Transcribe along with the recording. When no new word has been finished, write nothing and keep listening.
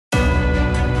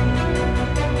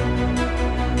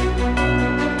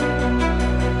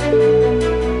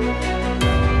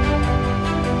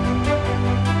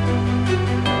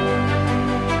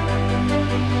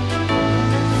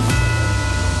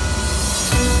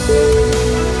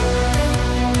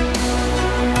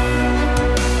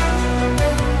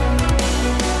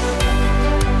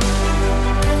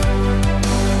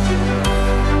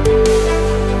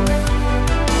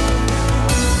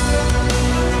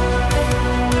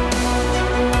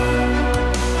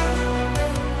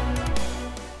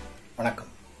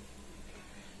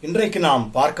இன்றைக்கு நாம்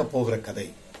பார்க்க போகிற கதை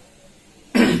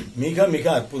மிக மிக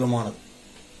அற்புதமானது.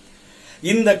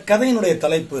 இந்த கதையினுடைய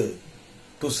தலைப்பு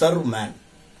டு சர்வ் மேன்.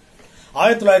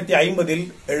 1950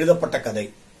 எழுதப்பட்ட கதை.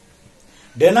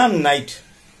 டெனான் நைட்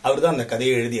அவர்தான் அந்த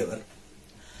கதையை எழுதியவர்.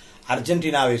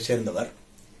 அர்ஜென்டினாவை சேர்ந்தவர்.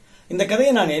 இந்த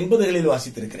கதையை நான் 80களில்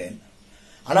வாசித்திருக்கிறேன்.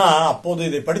 ஆனா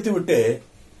அப்போது இதை படித்துவிட்டு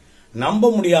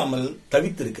நம்ப முடியாமல்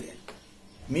தவித்திருக்கிறேன்.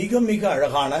 மிக மிக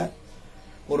அழகான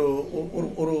ஒரு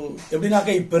ஒரு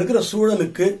எப்படின்னாக்க இப்ப இருக்கிற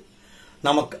சூழலுக்கு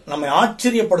நம்மை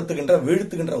ஆச்சரியப்படுத்துகின்ற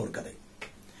வீழ்த்துகின்ற ஒரு கதை.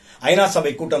 ஐநா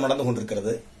சபை கூட்டம் நடந்து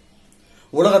கொண்டிருக்கிறது.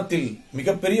 உலகத்தில்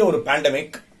மிகப்பெரிய ஒரு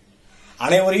பேண்டமிக்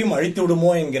அனைவரையும் அழித்து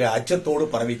விடுமோ என்கிற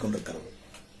அச்சத்தோடு பரவி கொண்டிருக்கிறது.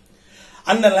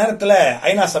 அந்த நேரத்தில்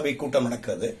ஐநா சபை கூட்டம்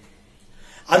நடக்கிறது.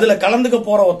 அதுல கலந்துக்க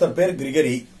போற ஒருத்தர் பேர்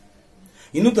கிரிகரி,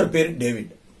 இன்னொருத்தர் பேர்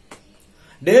டேவிட்.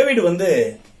 டேவிட்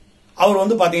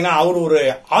அவர் பாத்தீங்கன்னா அவர் ஒரு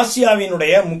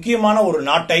ஆசியாவினுடைய முக்கியமான ஒரு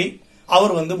நாட்டை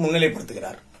அவர்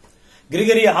முன்னிலைப்படுத்துகிறார்.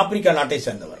 கிரிகரி ஆப்பிரிக்கா நாட்டை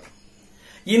சேர்ந்தவர்.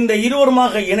 இந்த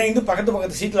இருவருமாக இணைந்து பக்கத்து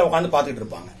பக்கத்து சீட்ல உட்காந்து பார்த்துட்டு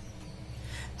இருப்பாங்க.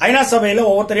 ஐநா சபையில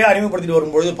ஒவ்வொருத்தரையா அறிமுகப்படுத்திட்டு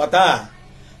வரும்பொழுது பார்த்தா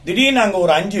திடீர்னு அங்க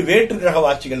ஒரு 5 வேற்று கிரக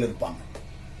வாசிகள் இருப்பாங்க.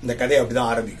 இந்த கதை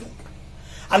அப்படிதான் ஆரம்பிக்கும்.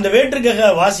 அந்த வேற்று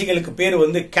கிரக வாசிகளுக்கு பேர்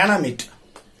கேனமிட்.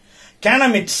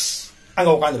 கேனமிட்ஸ் அங்க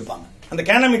உட்கார்ந்து இருப்பாங்க. அந்த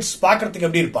கேனமிட்ஸ் பார்க்கறதுக்கு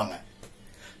எப்படி இருப்பாங்க?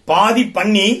 பாதி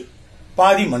பண்ணி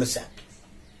பாதி மனுஷன்.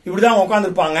 இப்படிதான் உட்கார்ந்து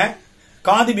இருப்பாங்க.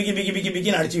 காது பிகி பிகி பிகி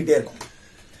பிகின்னு அடிச்சுக்கிட்டே இருக்கும்.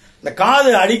 இந்த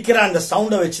காது அடிக்கிற அந்த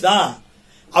சவுண்டை வச்சுதான்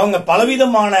அவங்க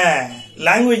பலவிதமான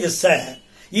லாங்குவேஜஸ்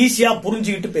ஈஸியா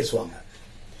புரிஞ்சுக்கிட்டு பேசுவாங்க.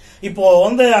 இப்போ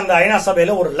அந்த ஐநா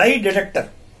சபையில ஒரு லை டிடெக்டர்,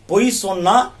 பொய்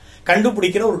சொன்னா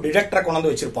கண்டுபிடிக்கிற ஒரு டிடெக்டரை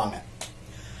கொண்டு வச்சிருப்பாங்க.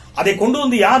 அதை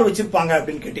கொண்டு யார் வச்சிருப்பாங்க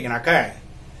அப்படின்னு கேட்டீங்கன்னாக்க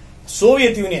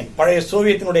சோவியத் யூனியன், பழைய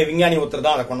சோவியத்தினுடைய விஞ்ஞானி ஒருத்தர்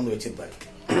தான் அதை கொண்டு வச்சிருப்பாரு.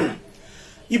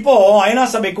 இப்போ ஐநா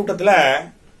சபை கூட்டத்தில்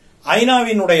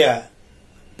ஐநாவினுடைய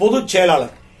பொதுச்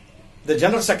செயலாளர், தி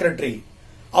ஜெனரல் செக்ரட்டரி,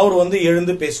 அவர்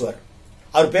எழுந்து பேசுவார்.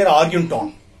 அவர் பேர்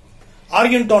ஆர்கியூன்டான்.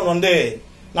 ஆர்கியூன்டான்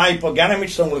நான் இப்போ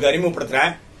கேனமிட்ஸ் உங்களுக்கு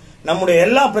அறிமுகப்படுத்துறேன். நம்முடைய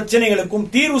எல்லா பிரச்சனைகளுக்கும்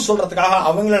தீர்வு சொல்றதுக்காக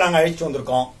அவங்கள நாங்க அழைச்சு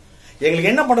வந்திருக்கோம்.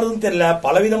 எங்களுக்கு என்ன பண்றதுன்னு தெரியல.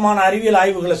 பலவிதமான அறிவியல்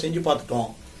ஆய்வுகளை செஞ்சு பார்த்துட்டோம்.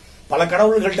 பல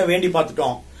கடவுள்கள்ட்ட வேண்டி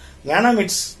பார்த்துட்டோம்.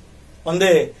 கேனமிட்ஸ்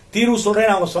தீர்வு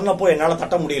சொல்றேன் அவங்க சொன்னப்போ என்னால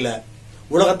தட்ட முடியல.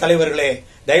 உலக தலைவர்களே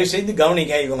தயவு செய்து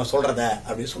கவனிங்க இவங்க சொல்றத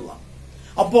அப்படின்னு சொல்லுவாங்க.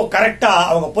 அப்போ கரெக்டா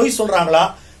அவங்க பொய் சொல்றாங்களா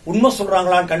உண்மை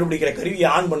சொல்றாங்களான்னு கண்டுபிடிக்கிற கருவியை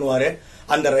ஆன் பண்ணுவாரு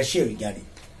அந்த ரஷ்ய விஞ்ஞானி.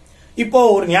 இப்போ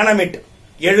ஒரு ஞானமிட்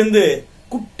எழுந்து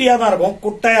குட்டியா தான் இருக்கும்,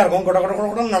 குட்டையா இருக்கும்,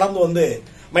 கொட நடந்து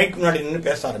மைக்கு முன்னாடி நின்று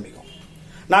பேச ஆரம்பிக்கும்.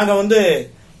 நாங்க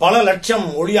பல லட்சம்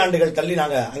ஒளியாண்டுகள் தள்ளி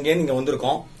நாங்க அங்கே இங்க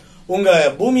வந்திருக்கோம். உங்க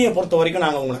பூமியை பொறுத்த வரைக்கும்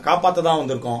நாங்க உங்களை காப்பாத்த தான்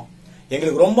வந்திருக்கோம்.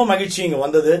 எங்களுக்கு ரொம்ப மகிழ்ச்சி இங்க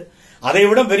வந்தது. அதை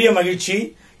விட பெரிய மகிழ்ச்சி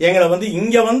எங்களை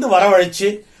இங்க வரவழைச்சு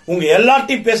உங்க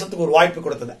எல்லார்ட்டையும் பேசுறதுக்கு ஒரு வாய்ப்பு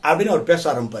கொடுத்தது அப்படின்னு அவர் பேச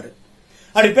ஆரம்பிப்பாரு.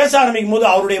 அப்படி பேச ஆரம்பிக்கும் போது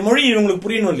அவருடைய மொழி இவங்களுக்கு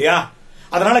புரியணும் இல்லையா?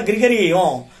 அதனால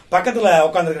கிரிகரியையும் பக்கத்துல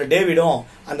உட்காந்துருக்கிற டேவிடும்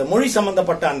அந்த மொழி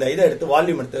சம்பந்தப்பட்ட அந்த இதை எடுத்து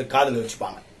வால்யூம் எடுத்து காதுல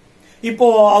வச்சுப்பாங்க. இப்போ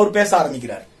அவர் பேச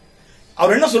ஆரம்பிக்கிறார்.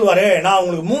 அவர் என்ன சொல்லுவாரு, நான்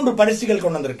உங்களுக்கு 3 பரிசுகள்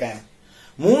கொண்டு வந்திருக்கேன்.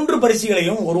 3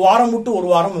 பரிசுகளையும் ஒரு வாரம் விட்டு ஒரு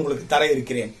வாரம் உங்களுக்கு தர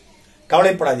இருக்கிறேன்.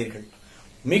 கவலைப்படாதீர்கள்.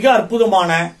 மிக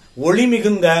அற்புதமான ஒளி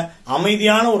மிகுந்த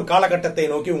அமைதியான ஒரு காலகட்டத்தை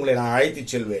நோக்கி உங்களை நான் அழைத்து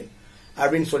செல்வேன்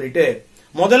அப்படின்னு சொல்லிட்டு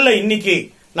முதல்ல இன்னைக்கு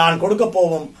நான் கொடுக்க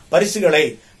போகும் பரிசுகளை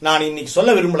நான் இன்னைக்கு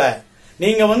சொல்ல விரும்பல.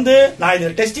 நீங்க நான்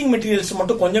இதுல டெஸ்டிங் மெட்டீரியல்ஸ்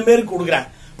மட்டும் கொஞ்சம் பேருக்கு கொடுக்குறேன்,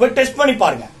 போய் டெஸ்ட் பண்ணி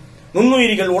பாருங்க,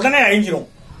 நுண்ணுயிரிகள் உடனே அழிஞ்சிரும்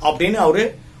அப்படின்னு அவரு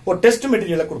ஒரு டெஸ்ட்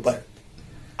மெட்டீரியலை கொடுப்பாரு.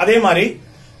 அதே மாதிரி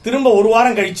திரும்ப ஒரு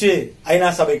வாரம் கழிச்சு ஐநா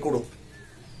சபை கூடும்.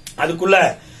 அதுக்குள்ள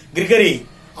கிரிகரி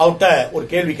அவர்கிட்ட ஒரு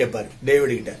கேள்வி கேட்பாரு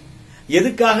டேவிட் கிட்ட.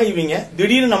 எதுக்காக இவங்க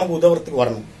திடீர்னு நமக்கு உதவுறதுக்கு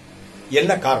வரணும்?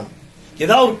 என்ன காரணம்?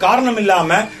 ஏதாவது ஒரு காரணம்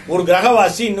இல்லாம ஒரு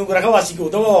கிரகவாசி இன்னும் கிரகவாசிக்கு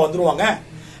உதவ வந்துருவாங்க.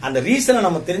 அந்த ரீசனை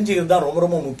நம்ம தெரிஞ்சுக்கிறது தான் ரொம்ப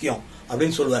ரொம்ப முக்கியம்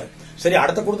அப்படின்னு சொல்லுவாரு. சரி,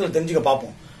 அடுத்த கூட்டத்தில் தெரிஞ்சுக்க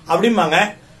பார்ப்போம் அப்படிம்பாங்க.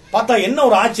 பார்த்தா என்ன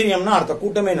ஒரு ஆச்சரியம்னா அடுத்த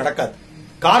கூட்டமே நடக்காது.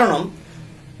 காரணம்,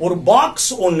 ஒரு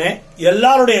பாக்ஸ் ஒண்ணு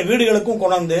எல்லாருடைய வீடுகளுக்கும்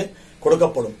கொண்டு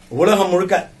கொடுக்கப்படும். உலகம்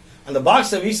முழுக்க அந்த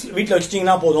பாக்ஸை வீட்டுல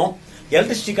வச்சிட்டீங்கன்னா போதும்,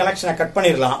 எலக்ட்ரிசிட்டி கனெக்ஷனை கட்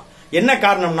பண்ணிடலாம். என்ன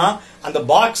காரணம்னா அந்த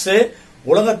பாக்ஸ்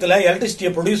உலகத்துல எலக்ட்ரிசிட்டியை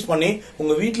ப்ரொடியூஸ் பண்ணி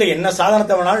உங்க வீட்டுல என்ன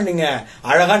சாதனத்தை வேணாலும் நீங்க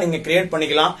அழகா நீங்க கிரியேட்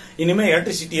பண்ணிக்கலாம். இனிமே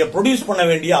எலக்ட்ரிசிட்டியை ப்ரொடியூஸ் பண்ண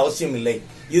வேண்டிய அவசியம் இல்லை.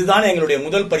 இதுதான் எங்களுடைய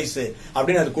முதல் பரிசு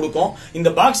அப்படின்னு அது கொடுக்கும். இந்த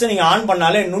பாக்ஸை நீங்க ஆன்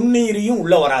பண்ணாலே நுண்ணுயிரியும்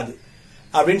உள்ள வராது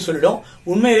அப்படின்னு சொல்லிடும்.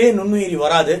 உண்மையிலேயே நுண்ணுயிரி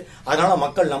வராது. அதனால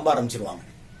மக்கள் நம்ப ஆரம்பிச்சிருவாங்க.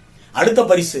 அடுத்த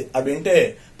பரிசு அப்படின்ட்டு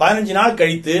 15 நாள்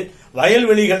கழித்து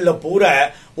வயல்வெளிகள்ல பூரா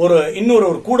இன்னொரு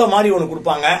கூட மாதிரி ஒண்ணு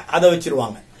கொடுப்பாங்க. அதை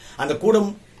வச்சிருவாங்க. அந்த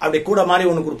கூட மாதிரி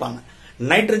ஒண்ணு கொடுப்பாங்க.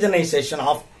 நைட்ரஜனைசேஷன்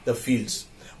ஆஃப் த ஃபீல்ட்ஸ்.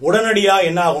 உடனடியா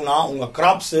என்ன ஆகும்னா உங்க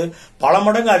கிராப்ஸ் பல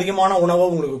மடங்கு அதிகமான உணவை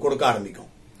உங்களுக்கு கொடுக்க ஆரம்பிக்கும்.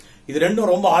 இது ரெண்டும்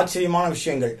ரொம்ப ஆச்சரியமான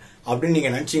விஷயங்கள் அப்படின்னு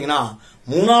நீங்க நினைச்சீங்கன்னா,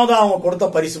 மூணாவது அவங்க கொடுத்த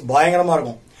பரிசு பயங்கரமா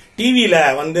இருக்கும். டிவியில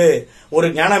வந்து ஒரு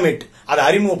ஞானமேட் அதை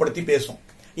அறிமுகப்படுத்தி பேசும்.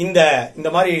 இந்த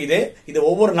மாதிரி இது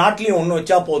ஒவ்வொரு நாட்டிலையும் ஒன்னு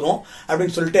வச்சா போதும்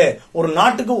அப்படின்னு சொல்லிட்டு ஒரு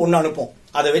நாட்டுக்கு ஒன்னு அனுப்பும்.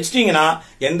 அதை வச்சிட்டீங்கன்னா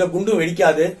எந்த குண்டும்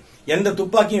வெடிக்காது, எந்த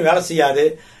துப்பாக்கியும் வேலை செய்யாது.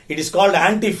 It is called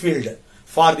anti field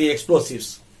for the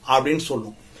explosives அப்படின்னு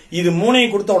சொல்லும். இது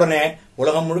மூணையும் கொடுத்த உடனே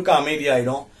உலகம் முழுக்க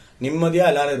அமைதியாயிடும், நிம்மதியா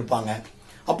எல்லாரும் இருப்பாங்க.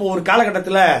 அப்போ ஒரு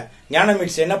காலகட்டத்தில்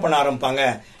ஞானமீட்ஸ் என்ன பண்ண ஆரம்பிப்பாங்க,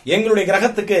 எங்களுடைய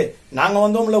கிரகத்துக்கு நாங்க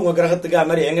வந்தோம்ல உங்க கிரகத்துக்கு, அது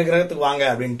மாதிரி எங்க கிரகத்துக்கு வாங்க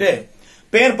அப்படின்ட்டு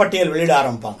பேர் பட்டியல் வெளியிட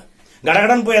ஆரம்பிப்பாங்க.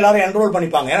 கடகடன் போய் எல்லாரும் என்ரோல்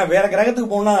பண்ணிப்பாங்க. ஏன்னா வேற கிரகத்துக்கு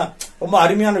போனா ரொம்ப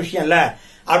அருமையான விஷயம் இல்ல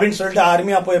அப்படின்னு சொல்லிட்டு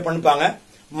அருமையா போய் பண்ணிப்பாங்க.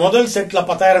 முதல் செட்ல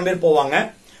 10,000 பேர் போவாங்க,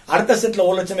 அடுத்த செட்ல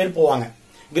 1,00,000 பேர் போவாங்க.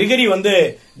 கிரிகரி வந்து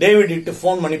டேவிட்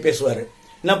போன் பண்ணி பேசுவாரு,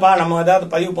 என்னப்பா நம்ம ஏதாவது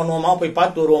பதிவு பண்ணுவோமா, போய்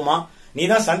பார்த்து வருவோமா, நீ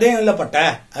தான் சந்தேகம் இல்ல பட்ட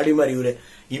அப்படி மாதிரி. இவரு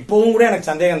இப்பவும் கூட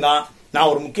எனக்கு சந்தேகம் தான், நான்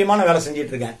ஒரு முக்கியமான வேலை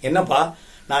செஞ்சிட்டு இருக்கேன். என்னப்பா,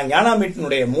 நான்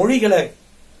ஞானாமீட்டினுடைய மொழிகளை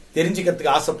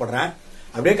தெரிஞ்சுக்கிறதுக்கு ஆசைப்படுறேன்,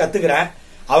 அப்படியே கத்துக்கிறேன்.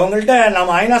 அவங்கள்ட்ட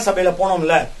நம்ம ஐநா சபையில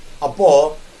போனோம்ல, அப்போ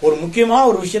ஒரு முக்கியமான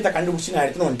ஒரு விஷயத்த கண்டுபிடிச்சு நான்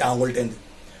எடுத்துன்னு வந்துட்டேன் அவங்கள்ட்ட இருந்து.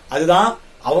 அதுதான்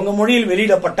அவங்க மொழியில்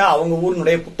வெளியிடப்பட்ட அவங்க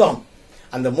ஊரினுடைய புத்தகம்.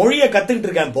 அந்த மொழியை கத்துக்கிட்டு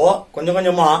இருக்கேன் இப்போ கொஞ்சம்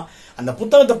கொஞ்சமா. அந்த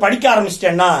புத்தகத்தை படிக்க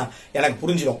ஆரம்பிச்சிட்டேன்னா எனக்கு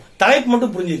புரிஞ்சிடும். தலைப்பு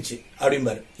மட்டும் புரிஞ்சிருச்சு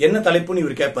அப்படிம்பாரு. என்ன தலைப்புன்னு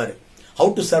இவர் கேட்பாரு.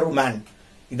 ஹவு டு சர்வ் மேன்,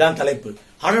 இதான் தலைப்பு.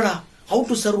 அடடா, ஹவு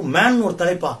டு சர்வ் மேன் ஒரு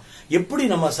தலைப்பா, எப்படி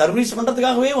நம்ம சர்வீஸ்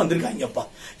பண்றதுக்காகவே வந்திருக்காங்கப்பா,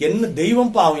 என்ன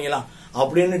தெய்வம்பா அவங்கலாம்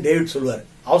அப்படின்னு டேவிட் சொல்லுவாரு.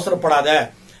 அவசரப்படாத,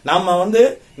 நாம வந்து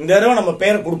இந்த தடவை நம்ம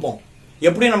பேரை கொடுப்போம்,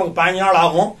 எப்படி நமக்கு 15 நாள்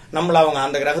ஆகும் நம்மள அவங்க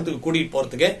அந்த கிரகத்துக்கு கூட்டிட்டு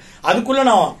போறதுக்கு, அதுக்குள்ள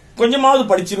நான் கொஞ்சமாவது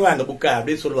படிச்சிருவேன் அந்த புக்கை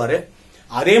அப்படின்னு சொல்லுவாரு.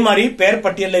 அதே மாதிரி பேர்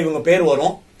பட்டியல்ல இவங்க பேர்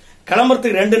வரும்.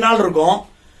 கிளம்புறதுக்கு 2 நாள் இருக்கும்.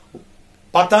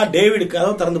 பார்த்தா டேவிட்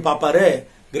கதவை திறந்து பாப்பாரு,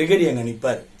 கிரிகரி அங்க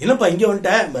நிப்பாரு. என்னப்பா இங்க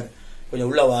வந்துட்ட, கொஞ்சம்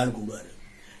உள்ள வான்னு கூப்பிடுவாரு.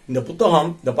 இந்த புத்தகம்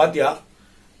இந்த பாத்தியா,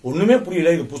 ஒண்ணுமே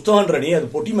புரியல, இது புத்தகம்ன்ற நீ, அது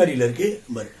பொட்டி மாதிரில இருக்கு.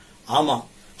 ஆமா,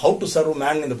 ஹவு டு சர்வ்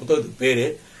மேன் இந்த புத்தகத்துக்கு பேரு.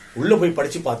 உள்ள போய்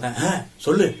படிச்சு பார்த்தேன்.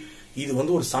 சொல்லு, இது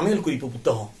வந்து ஒரு சமையல் குறிப்பு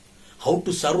புத்தகம். ஹவு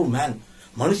டு சர்வ் மேன்,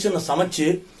 மனுஷனை சமைச்சு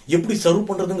எப்படி சர்வ்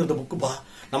பண்றதுங்கிறத புக்குப்பா.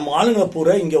 நம்ம ஆளுங்க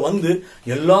பூரா இங்க வந்து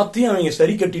எல்லாத்தையும் அவங்க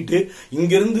சரி கட்டிட்டு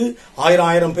இங்க இருந்து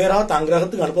 1000 பேரா தங்க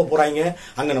கிரகத்துக்கு அனுப்ப போறாங்க.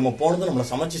 அங்க நம்ம போனது நம்மள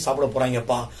சமைச்சு சாப்பிட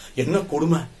போறாங்கப்பா, என்ன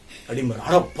கொடுமை அப்படிங்கிற.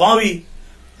 ஆனா பாவி,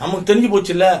 நமக்கு தெரிஞ்சு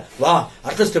போச்சு இல்ல, வா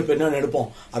அடுத்த ஸ்டெப் என்னன்னு எடுப்போம்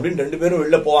அப்படின்னு 2 பேரும்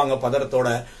வெளில போவாங்க பதறத்தோட.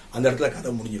 அந்த இடத்துல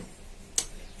கதை முடிஞ்சிடும்.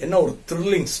 என்ன ஒரு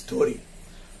thrilling story,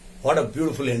 what a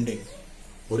beautiful ending.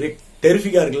 ஒரே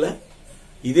டெரிஃபிக்கா இருக்குல்ல.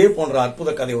 இதே போன்ற அற்புத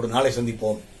கதையோடு நாளை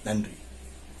சந்திப்போம். நன்றி.